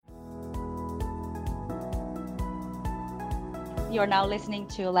You're now listening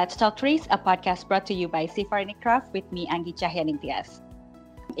to Let's Talk Trees, a podcast brought to you by Sifarni Craft with me, Anggi Cahyaningtyas.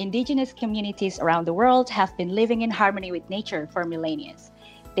 Indigenous communities around the world have been living in harmony with nature for millennia.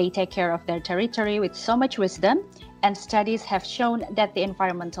 They take care of their territory with so much wisdom, and studies have shown that the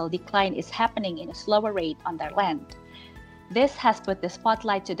environmental decline is happening in a slower rate on their land. This has put the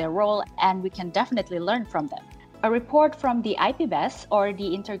spotlight to their role, and we can definitely learn from them. A report from the IPBES, or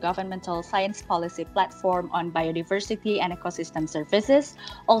the Intergovernmental Science Policy Platform on Biodiversity and Ecosystem Services,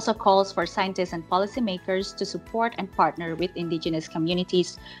 also calls for scientists and policymakers to support and partner with indigenous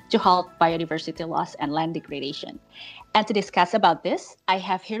communities to halt biodiversity loss and land degradation. And to discuss about this, I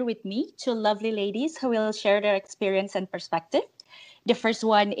have here with me two lovely ladies who will share their experience and perspective. The first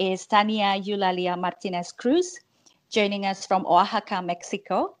one is Tania Eulalia Martinez Cruz, joining us from Oaxaca,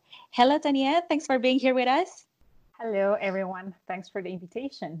 Mexico. Hello, Tania. Thanks for being here with us. Hello, everyone. Thanks for the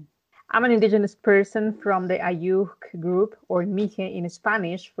invitation. I'm an indigenous person from the Ayuk group, or Mije in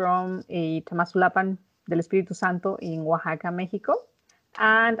Spanish, from Tamazulapan del Espíritu Santo in Oaxaca, Mexico.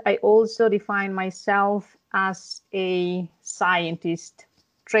 And I also define myself as a scientist,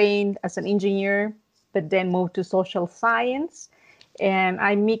 trained as an engineer, but then moved to social science. And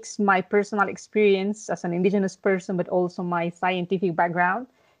I mix my personal experience as an indigenous person, but also my scientific background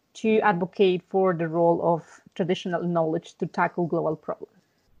to advocate for the role of traditional knowledge to tackle global problems.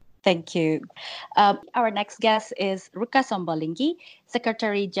 Thank you. Our next guest is Ruka Sombolingi,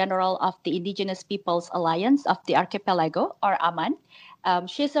 Secretary General of the Indigenous Peoples Alliance of the Archipelago, or AMAN.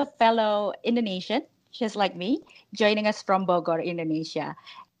 She's a fellow Indonesian, she's like me, joining us from Bogor, Indonesia.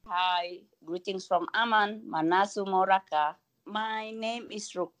 Hi, greetings from Aman, Manasu Moraka. My name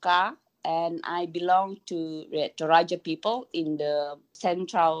is Ruka, and I belong to the Toraja people in the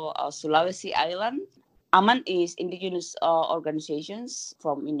central Sulawesi Island. AMAN is indigenous organizations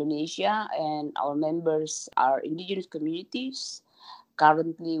from Indonesia, and our members are indigenous communities.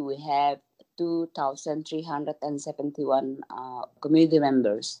 Currently, we have 2,371 community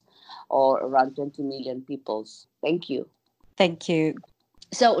members, or around 20 million peoples. Thank you. Thank you.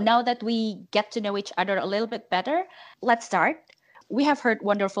 So now that we get to know each other a little bit better, let's start. We have heard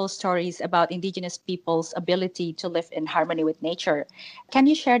wonderful stories about indigenous people's ability to live in harmony with nature. Can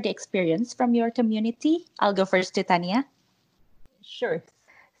you share the experience from your community? I'll go first to Tania. Sure.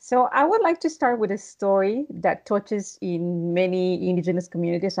 So I would like to start with a story that touches in many indigenous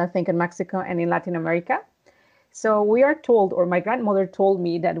communities, I think in Mexico and in Latin America. So we are told, or my grandmother told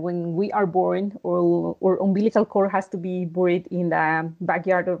me, that when we are born, our umbilical cord has to be buried in the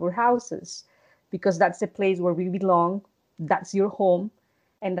backyard of our houses, because that's the place where we belong. That's your home,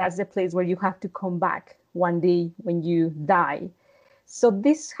 and that's the place where you have to come back one day when you die. So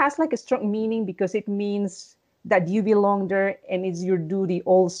this has like a strong meaning because it means that you belong there, and it's your duty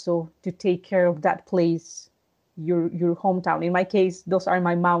also to take care of that place, your hometown. In my case, those are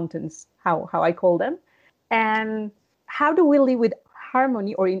my mountains, how I call them. And how do we live with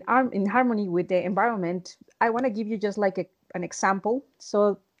harmony, or in harmony with the environment? I want to give you just like an example.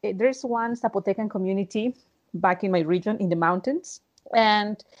 So there's one Zapotecan community back in my region in the mountains,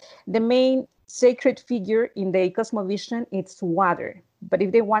 and the main sacred figure in the cosmovision is water. But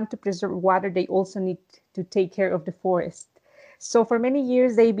if they want to preserve water, they also need to take care of the forest. So for many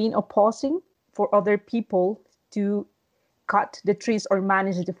years they've been opposing for other people to cut the trees or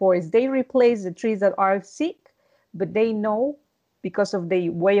manage the forest. They replace the trees that are sick, but they know, because of the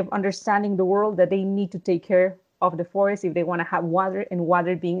way of understanding the world, that they need to take care of the forest if they want to have water, and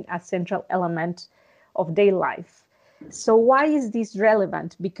water being a central element of their life. So why is this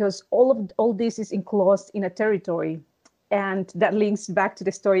relevant? Because all this is enclosed in a territory, and that links back to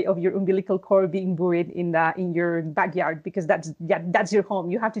the story of your umbilical cord being buried in your backyard, because that's your home.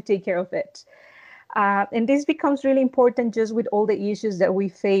 You have to take care of it. And this becomes really important just with all the issues that we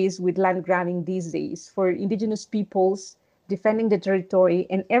face with land grabbing these days. For indigenous peoples, defending the territory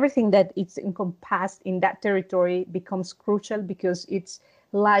and everything that it's encompassed in that territory becomes crucial, because it's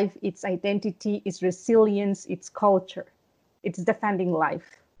life, its identity, its resilience, its culture. It's defending life.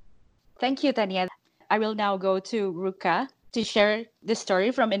 Thank you, Tania. I will now go to Ruka to share the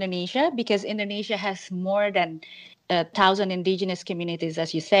story from Indonesia, because Indonesia has more than 1,000 indigenous communities,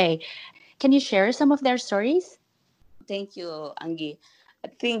 as you say. Can you share some of their stories? Thank you, Anggi. I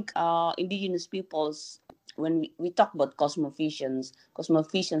think indigenous peoples, when we talk about cosmovisions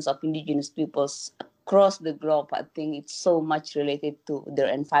of indigenous peoples across the globe, I think it's so much related to their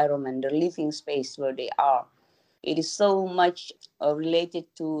environment, their living space where they are. It is so much related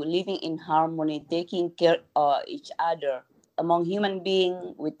to living in harmony, taking care of each other among human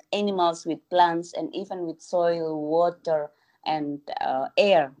beings, with animals, with plants, and even with soil, water, and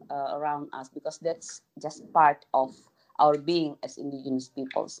air around us, because that's just part of our being as indigenous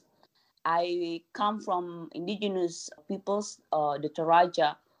peoples. I come from indigenous peoples, the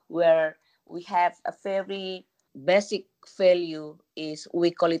Toraja, where we have a very basic value is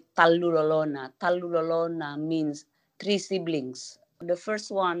we call it Talulolona. Talulolona means three siblings. The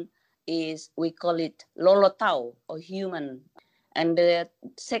first one is we call it Lolo Tau or human. And the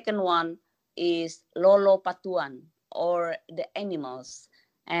second one is Lolo Patuan or the animals.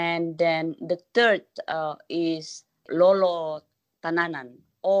 And then the third is Lolo Tananan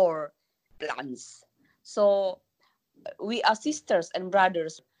or plants. So we are sisters and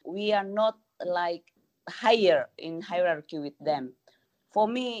brothers. We are not like higher in hierarchy with them. For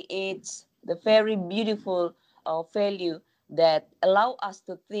me, it's the very beautiful value that allow us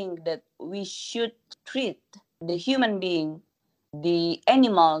to think that we should treat the human being, the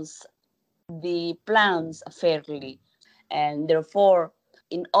animals, the plants fairly. And therefore,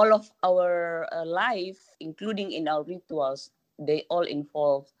 in all of our life, including in our rituals, they all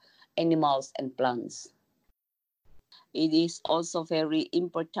involve animals and plants. It is also very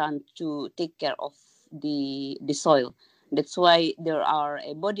important to take care of the soil. That's why there are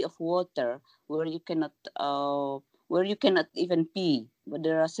a body of water where you cannot even pee. But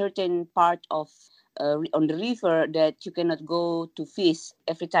there are certain part of on the river that you cannot go to fish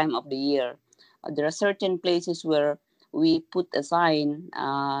every time of the year. There are certain places where we put a sign.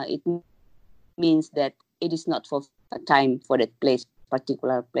 It means that it is not for a time for that place,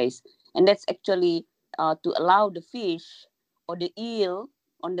 particular place, and that's actually to allow the fish or the eel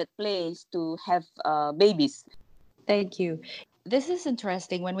on that place to have babies. Thank you. This is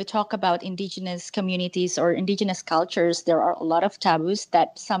interesting. When we talk about indigenous communities or indigenous cultures, there are a lot of taboos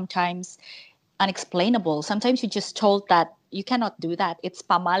that sometimes unexplainable. Sometimes you're just told that you cannot do that. It's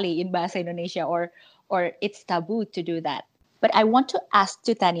pamali in Bahasa Indonesia, or it's taboo to do that. But I want to ask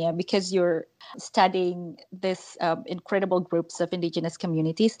to Tania, because you're studying this incredible groups of indigenous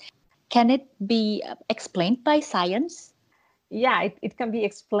communities, can it be explained by science? Yeah, it can be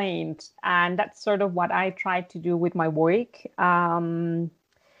explained. And that's sort of what I try to do with my work.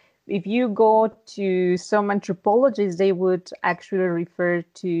 If you go to some anthropologists, they would actually refer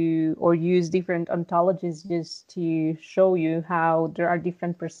to or use different ontologies just to show you how there are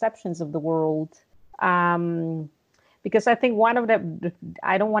different perceptions of the world. Because I think one of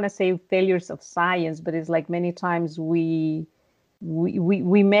I don't want to say failures of science, but it's like many times we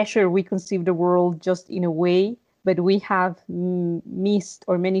measure, we conceive the world just in a way, but we have missed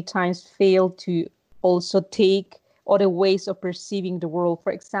or many times failed to also take other ways of perceiving the world.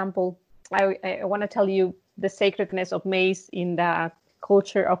 For example, I want to tell you the sacredness of maize in the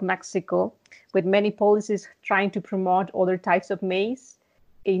culture of Mexico, with many policies trying to promote other types of maize.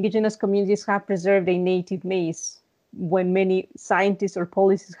 Indigenous communities have preserved a native maize when many scientists or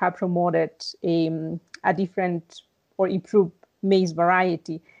policies have promoted a different or improved maize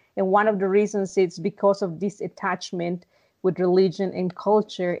variety. And one of the reasons it's because of this attachment with religion and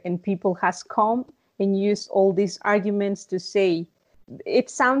culture, and people has come and used all these arguments to say, it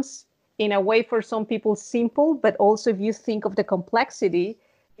sounds in a way for some people simple, but also if you think of the complexity,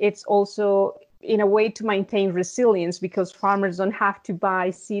 it's also in a way to maintain resilience, because farmers don't have to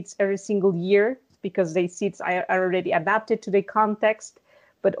buy seeds every single year because the seeds are already adapted to the context,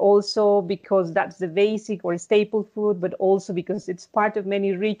 but also because that's the basic or staple food, but also because it's part of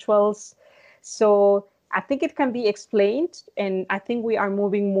many rituals. So I think it can be explained, and I think we are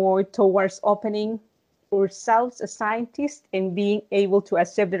moving more towards opening ourselves as scientists and being able to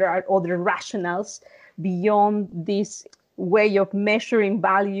accept there are other rationales beyond this way of measuring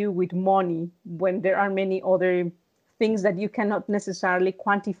value with money, when there are many other things that you cannot necessarily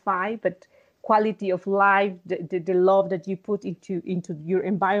quantify, but quality of life, the love that you put into your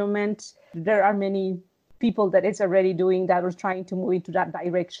environment. There are many people that is already doing that or trying to move into that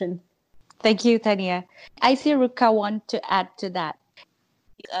direction. Thank you, Tania. I see Ruka want to add to that.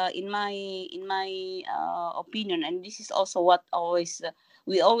 In my opinion, and this is also what always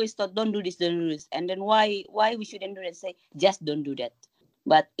we always thought, don't do this, and then why we shouldn't do that? Say just don't do that.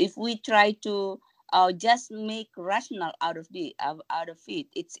 But if we try to just make rational out of it,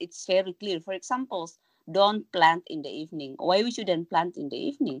 it's very clear. For example, don't plant in the evening. Why we shouldn't plant in the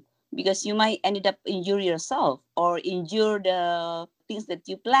evening? Because you might end up injure yourself or injure the things that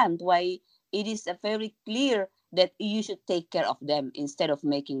you plant. Why it is a very clear that you should take care of them instead of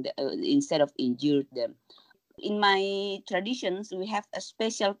instead of injure them. In my traditions, we have a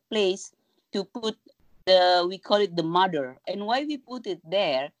special place to put we call it the mother. And why we put it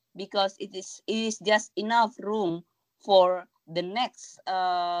there? Because it is just enough room for the next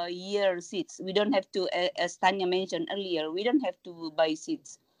year seeds. We don't have to, as Tania mentioned earlier, we don't have to buy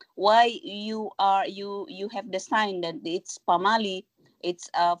seeds. why you have the sign that it's pamali, it's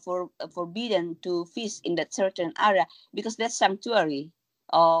for forbidden to fish in that certain area, because that's sanctuary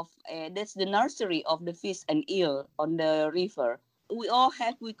of that's the nursery of the fish and eel on the river. We all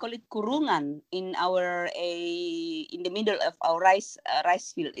have, we call it kurungan in our in the middle of our rice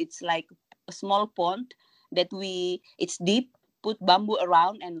field. It's like a small pond that it's deep, put bamboo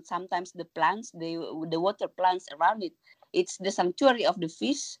around, and sometimes the plants, the water plants around it. It's the sanctuary of the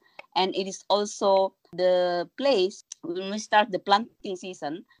fish, and it is also the place when we start the planting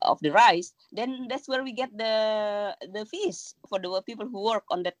season of the rice. Then that's where we get the fish for the people who work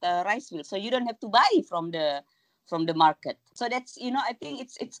on that rice field. So you don't have to buy from the market. So that's, I think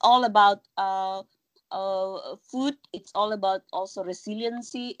it's all about food. It's all about also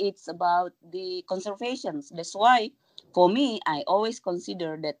resiliency. It's about the conservations. That's why, for me, I always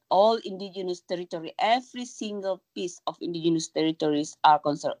consider that all indigenous territory, every single piece of indigenous territories are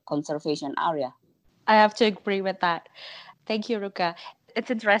conservation area. I have to agree with that. Thank you, Ruka.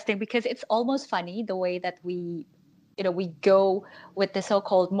 It's interesting because it's almost funny the way that we go with the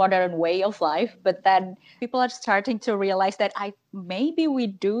so-called modern way of life, but then people are starting to realize that maybe we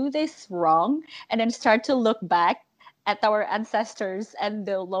do this wrong, and then start to look back at our ancestors and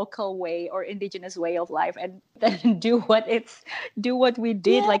the local way or indigenous way of life, and then do what we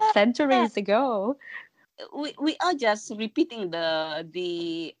did like centuries ago. We are just repeating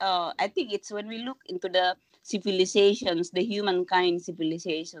the I think it's when we look into the civilizations, the humankind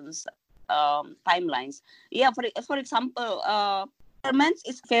civilizations timelines. Yeah, for example, ferments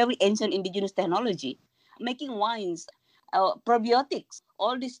is very ancient indigenous technology. Making wines, probiotics,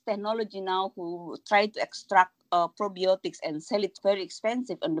 all this technology now who try to extract probiotics and sell it very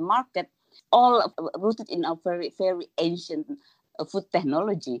expensive on the market, all rooted in a very, very ancient food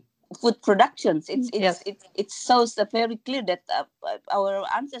technology, food productions. It's so very clear that our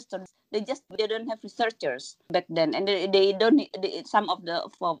ancestors, they don't have researchers back then, and they don't, some of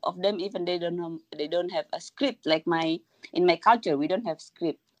them even they don't have a script like in my culture we don't have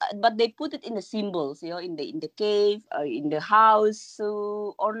script. But they put it in the symbols, in the cave, in the house,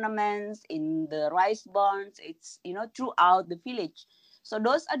 so ornaments, in the rice barns. It's throughout the village. So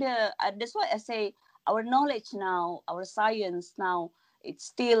those are that's why I say our knowledge now, our science now, it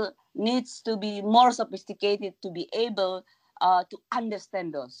still needs to be more sophisticated to be able to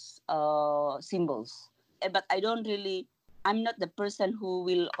understand those symbols. But I'm not the person who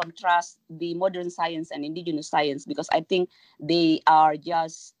will contrast the modern science and indigenous science, because I think they are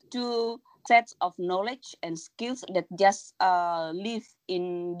just two sets of knowledge and skills that just live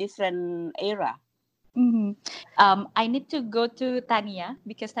in different era. Mm-hmm. I need to go to Tania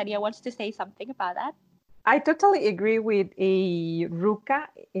because Tania wants to say something about that. I totally agree with Ruka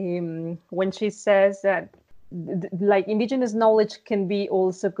when she says that like indigenous knowledge can be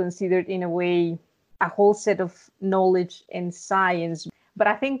also considered in a way a whole set of knowledge and science. But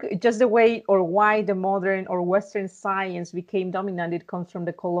I think just the way or why the modern or Western science became dominant, it comes from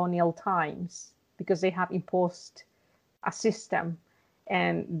the colonial times, because they have imposed a system.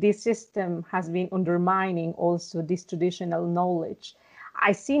 And this system has been undermining also this traditional knowledge.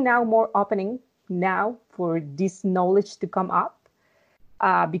 I see now more opening now for this knowledge to come up,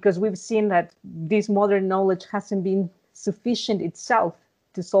 because we've seen that this modern knowledge hasn't been sufficient itself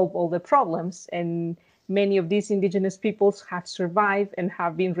to solve all the problems. And many of these indigenous peoples have survived and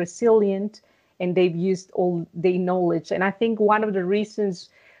have been resilient, and they've used all their knowledge. And I think one of the reasons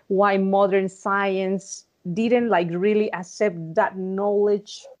why modern science didn't really accept that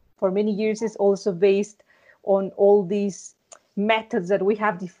knowledge for many years is also based on all these methods that we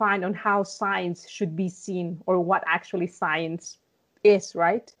have defined on how science should be seen, or what actually science is,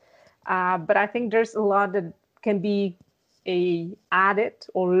 right? But I think there's a lot that can be added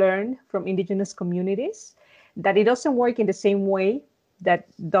or learned from indigenous communities, that it doesn't work in the same way that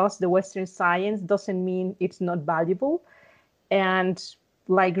does the Western science doesn't mean it's not valuable. And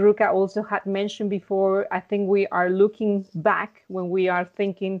like Ruka also had mentioned before, I think we are looking back when we are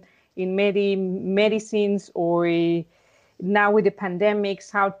thinking in medicines, or now with the pandemics,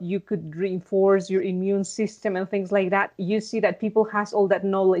 how you could reinforce your immune system and things like that. You see that people has all that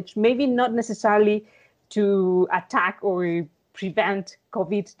knowledge, maybe not necessarily to attack or prevent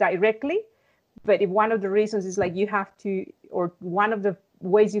COVID directly, but if one of the reasons is you have to, or one of the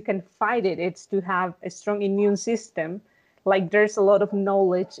ways you can fight it, it's to have a strong immune system. There's a lot of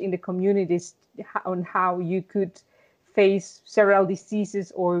knowledge in the communities on how you could face several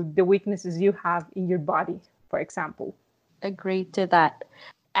diseases or the weaknesses you have in your body, for example. Agree to that.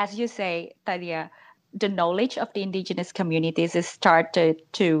 As you say, Tania, the knowledge of the indigenous communities is started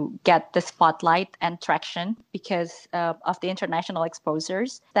to get the spotlight and traction because of the international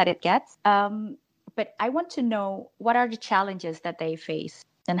exposures that it gets. But I want to know, what are the challenges that they face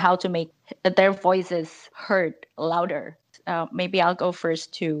and how to make their voices heard louder. Maybe I'll go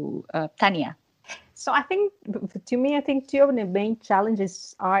first to Tanya. So I think, to me, I think two of the main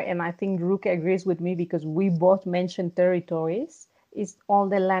challenges are, and I think Ruka agrees with me because we both mentioned territories, is all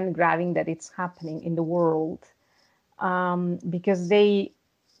the land grabbing that it's happening in the world. Because they,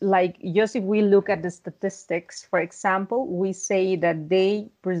 like, just if we look at the statistics, for example, we say that they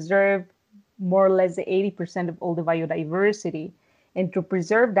preserve more or less the 80% of all the biodiversity. And to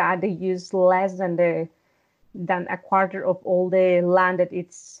preserve that, they use less than a quarter of all the land that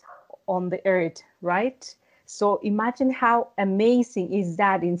it's on the earth, right? So imagine how amazing is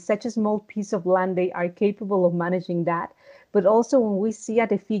that in such a small piece of land they are capable of managing that. But also when we see at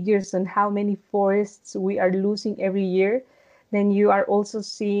the figures on how many forests we are losing every year, then you are also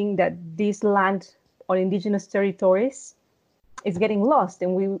seeing that this land on indigenous territories is getting lost.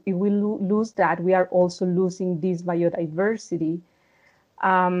 And if we lose that, we are also losing this biodiversity.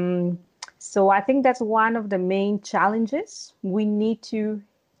 So I think that's one of the main challenges. We need to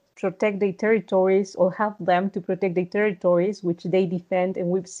protect their territories or help them to protect their territories, which they defend. And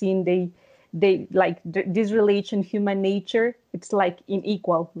we've seen they like this relation, human nature, it's like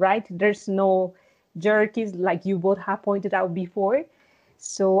unequal, right? There's no hierarchies like you both have pointed out before.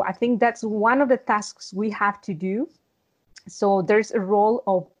 So I think that's one of the tasks we have to do. So there's a role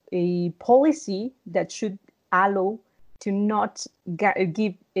of a policy that should allow to not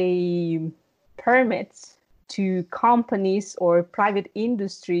give a permits to companies or private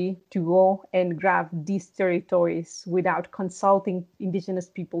industry to go and grab these territories without consulting indigenous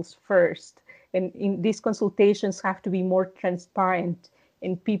peoples first. And these consultations have to be more transparent,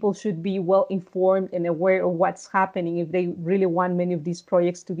 and people should be well informed and aware of what's happening if they really want many of these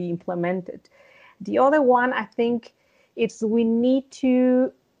projects to be implemented. The other one, I think, it's we need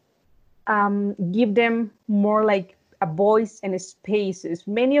to give them more like a voice and a spaces.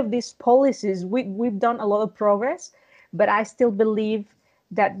 Many of these policies, we've done a lot of progress, but I still believe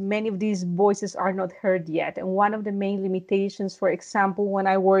that many of these voices are not heard yet. And one of the main limitations, for example, when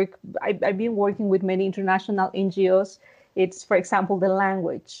I've been working with many international NGOs, it's, for example, the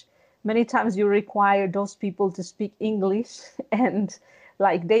language. Many times you require those people to speak English and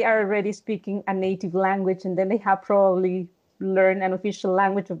like they are already speaking a native language, and then they have probably learned an official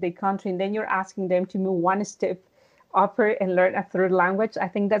language of their country, and then you're asking them to move one step upper and learn a third language. I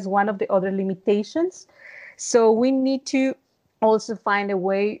think that's one of the other limitations. So we need to also find a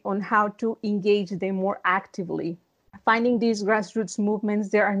way on how to engage them more actively. Finding these grassroots movements,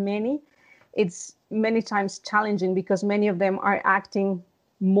 there are many. It's many times challenging because many of them are acting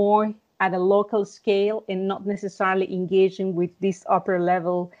more at a local scale and not necessarily engaging with these upper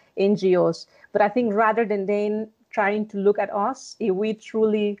level NGOs. But I think rather than then trying to look at us, if we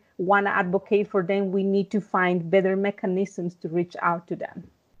truly want to advocate for them, we need to find better mechanisms to reach out to them.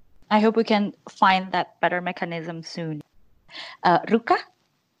 I hope we can find that better mechanism soon. Ruka?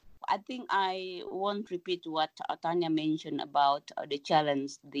 I think I won't repeat what Tanya mentioned about the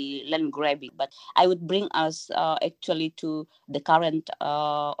challenge, the land grabbing, but I would bring us actually to the current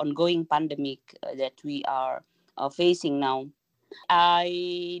ongoing pandemic that we are facing now.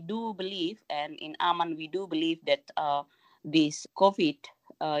 I do believe, and in Aman, we do believe that this COVID,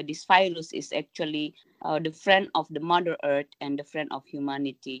 this virus is actually the friend of the Mother Earth and the friend of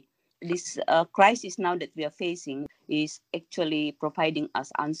humanity. This crisis now that we are facing is actually providing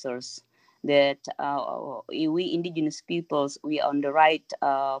us answers that we indigenous peoples, we are on the right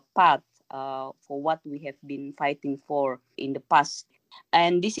path for what we have been fighting for in the past.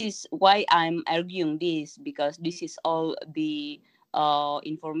 And this is why I'm arguing this, because this is all the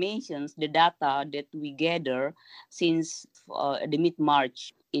informations, the data that we gather since the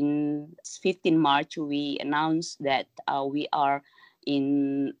mid-March. In 15 March, we announced that we are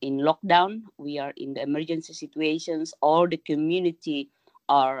in lockdown, we are in the emergency situations, all the community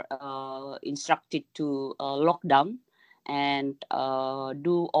are instructed to lock down and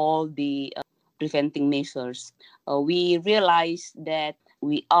do all the preventing measures. We realize that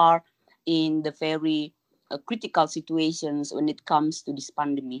we are in the very critical situations when it comes to this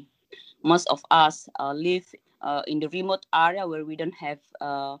pandemic. Most of us live in the remote area where we don't have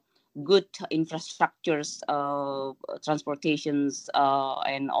good infrastructures, transportations,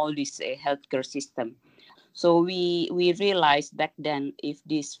 and all this healthcare system. So we realized back then, if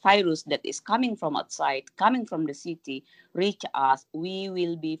this virus that is coming from outside, coming from the city, reach us, we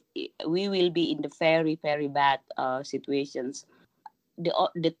will be in the very, very bad situations.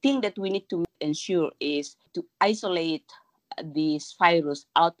 The thing that we need to ensure is to isolate this virus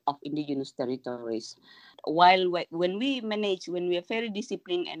out of indigenous territories. When we are very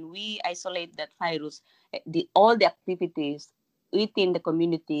disciplined and we isolate that virus, all the activities within the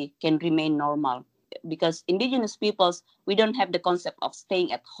community can remain normal. Because indigenous peoples, we don't have the concept of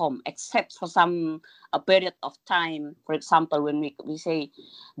staying at home except for some a period of time. For example, when we say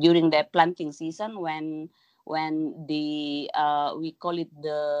during the planting season, when the we call it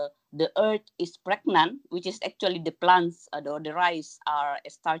the earth is pregnant, which is actually the plants or the rice are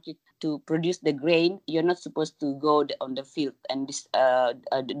started to produce the grain. You're not supposed to go on the field and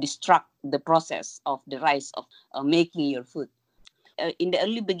distract the process of the rice of making your food. In the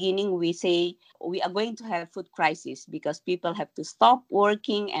early beginning, we say we are going to have food crisis because people have to stop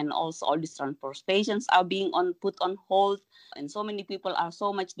working, and also all these transportations are being put on hold, and so many people are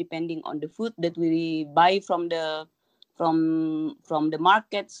so much depending on the food that we buy from the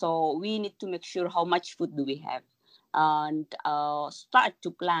market. So we need to make sure how much food do we have, and start to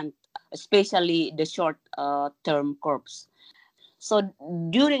plant, especially the short term crops. So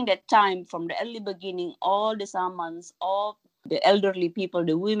during that time, from the early beginning, all the shamans, all the elderly people,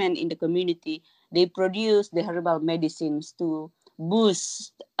 the women in the community, they produce the herbal medicines to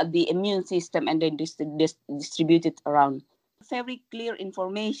boost the immune system and then distribute it around. Very clear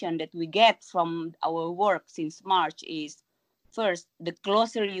information that we get from our work since March is, first, the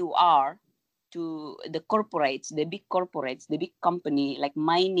closer you are to the corporates, the big corporates, the big company like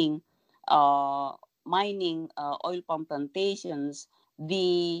mining, oil palm plantations,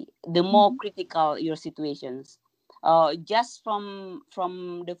 the more critical your situations. Just from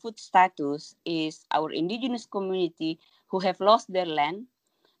the food status is our indigenous community who have lost their land.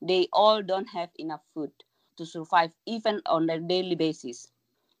 They all don't have enough food to survive even on a daily basis.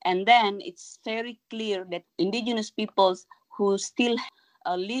 And then it's very clear that indigenous peoples who still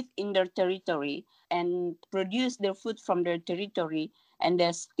live in their territory and produce their food from their territory, and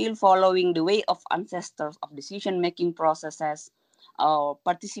they're still following the way of ancestors of decision-making processes,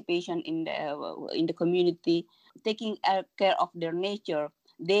 participation in the community, taking care of their nature.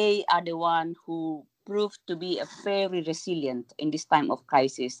 They are the one who proved to be very resilient in this time of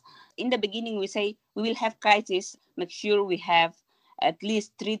crisis. In the beginning, we say we will have crisis, make sure we have at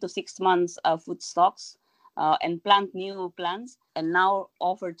least 3 to 6 months of food stocks, and plant new plants. And now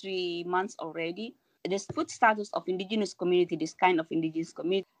over 3 months already, this food status of indigenous community, this kind of indigenous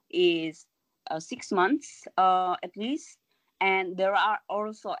community, is 6 months at least. And there are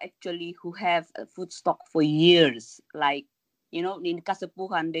also actually who have a food stock for years, like, in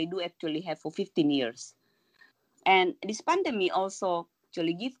Kasepuhan, they do actually have for 15 years. And this pandemic also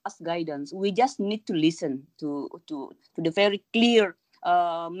actually give us guidance. We just need to listen to the very clear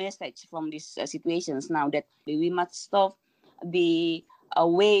message from these situations now, that we must stop the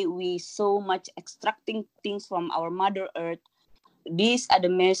way we so much extracting things from our Mother Earth. These are the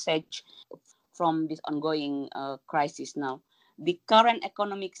message from this ongoing crisis now. The current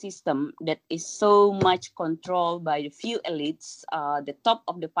economic system that is so much controlled by the few elites, the top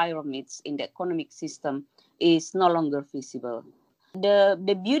of the pyramids in the economic system, is no longer feasible.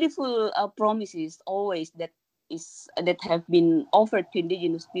 The beautiful promises always that have been offered to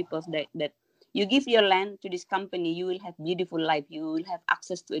indigenous peoples, that you give your land to this company, you will have beautiful life, you will have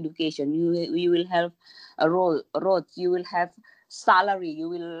access to education, you will have a roads, you will have salary, you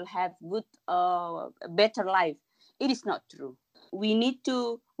will have good better life. It is not true. We need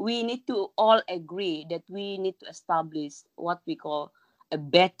to all agree that we need to establish what we call a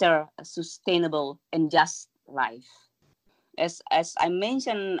better, sustainable, and just life. As I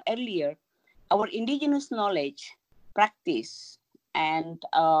mentioned earlier, our indigenous knowledge, practice, and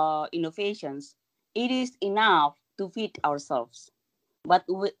innovations, it is enough to feed ourselves. But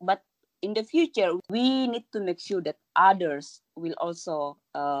in the future, we need to make sure that others will also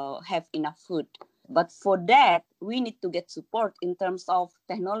have enough food. But for that, we need to get support in terms of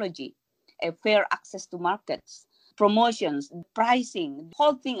technology, a fair access to markets, promotions, pricing, the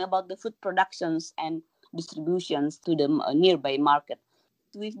whole thing about the food productions and distributions to the nearby market.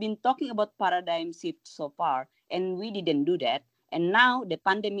 We've been talking about paradigm shift so far, and we didn't do that. And now the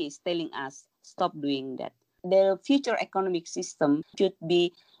pandemic is telling us, stop doing that. The future economic system should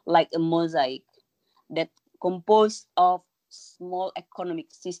be like a mosaic that composed of small economic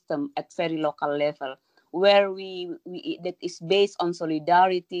system at very local level, where we that is based on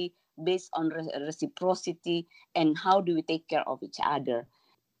solidarity, based on reciprocity, and how do we take care of each other.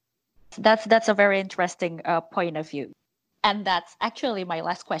 That's a very interesting point of view. And that's actually my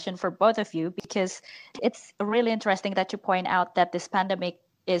last question for both of you, because it's really interesting that you point out that this pandemic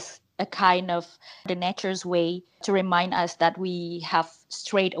is a kind of the nature's way to remind us that we have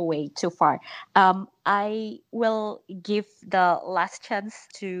strayed away too far. I will give the last chance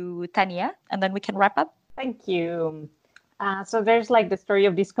to Tania, and then we can wrap up. Thank you. So there's like the story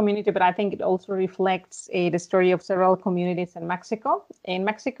of this community, but I think it also reflects the story of several communities in Mexico. In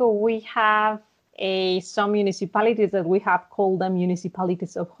Mexico, we have some municipalities that we have called them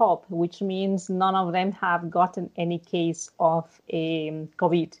municipalities of hope, which means none of them have gotten any case of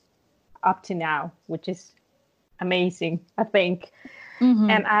COVID up to now, which is amazing, I think. Mm-hmm.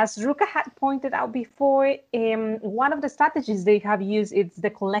 And as Ruka had pointed out before, one of the strategies they have used is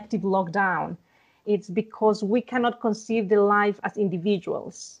the collective lockdown. It's because we cannot conceive the life as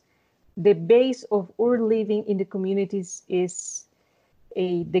individuals. The base of our living in the communities is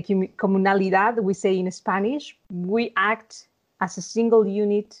the comunalidad, we say in Spanish. We act as a single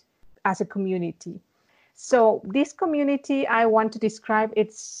unit, as a community. So this community I want to describe,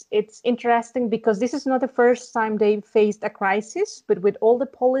 it's interesting because this is not the first time they faced a crisis, but with all the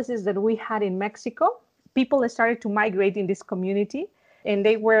policies that we had in Mexico, people started to migrate in this community, and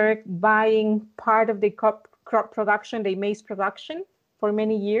they were buying part of the crop production, the maize production, for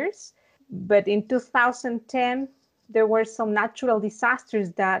many years. But in 2010, there were some natural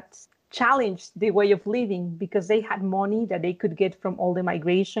disasters that challenged the way of living because they had money that they could get from all the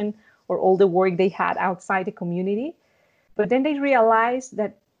migration or all the work they had outside the community. But then they realized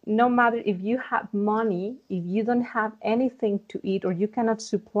that no matter if you have money, if you don't have anything to eat or you cannot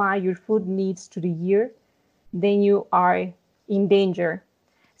supply your food needs to the year, then you are in danger.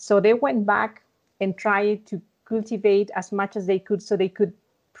 So they went back and tried to cultivate as much as they could so they could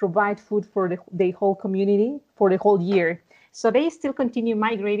provide food for the whole community for the whole year. So they still continue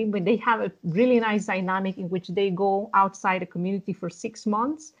migrating, but they have a really nice dynamic in which they go outside the community for 6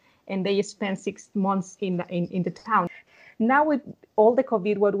 months and they spend 6 months in the town. Now with all the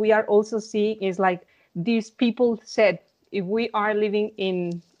COVID, what we are also seeing is like these people said, if we are living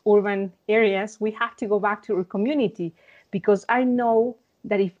in urban areas, we have to go back to our community, because I know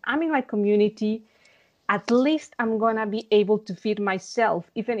that if I'm in my community, at least I'm gonna be able to feed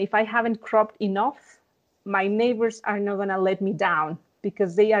myself. Even if I haven't cropped enough, my neighbors are not gonna let me down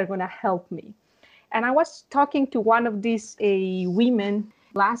because they are gonna help me. And I was talking to one of these women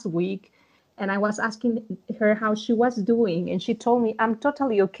last week, and I was asking her how she was doing. And she told me, I'm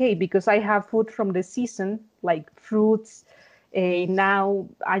totally okay because I have food from the season, like fruits. Now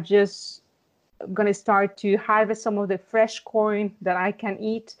I just gonna start to harvest some of the fresh corn that I can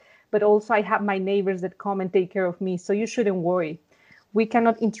eat. But also I have my neighbors that come and take care of me. So you shouldn't worry. We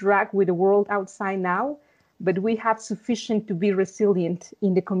cannot interact with the world outside now, but we have sufficient to be resilient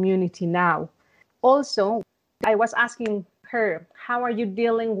in the community now. Also, I was asking her, how are you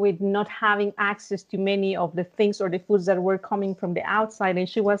dealing with not having access to many of the things or the foods that were coming from the outside? And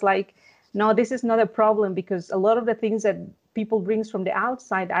she was like, no, this is not a problem because a lot of the things that people brings from the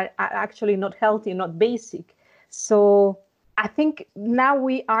outside are actually not healthy, not basic. So I think now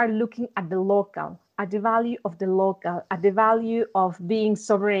we are looking at the local, at the value of the local, at the value of being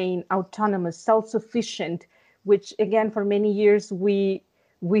sovereign, autonomous, self-sufficient, which again, for many years, we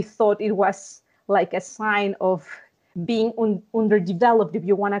thought it was like a sign of being underdeveloped, if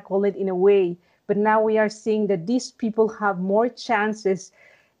you want to call it in a way. But now we are seeing that these people have more chances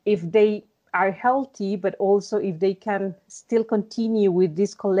if they are healthy, but also if they can still continue with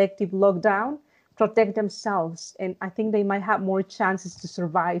this collective lockdown, protect themselves. And I think they might have more chances to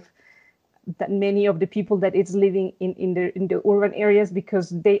survive than many of the people that is living in the urban areas because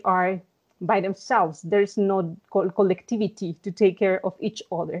they are by themselves. There's no collectivity to take care of each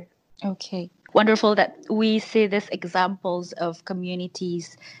other. Okay. Wonderful that we see these examples of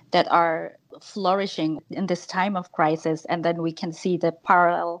communities that are flourishing in this time of crisis. And then we can see the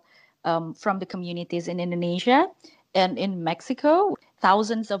parallel from the communities in Indonesia and in Mexico,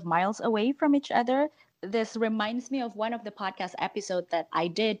 thousands of miles away from each other. This reminds me of one of the podcast episodes that I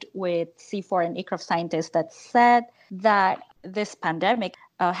did with C4 and ICRAF scientists that said that this pandemic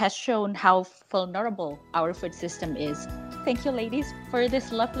has shown how vulnerable our food system is. Thank you, ladies, for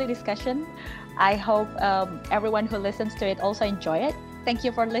this lovely discussion. I hope everyone who listens to it also enjoy it. Thank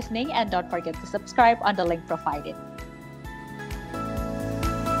you for listening, and don't forget to subscribe on the link provided.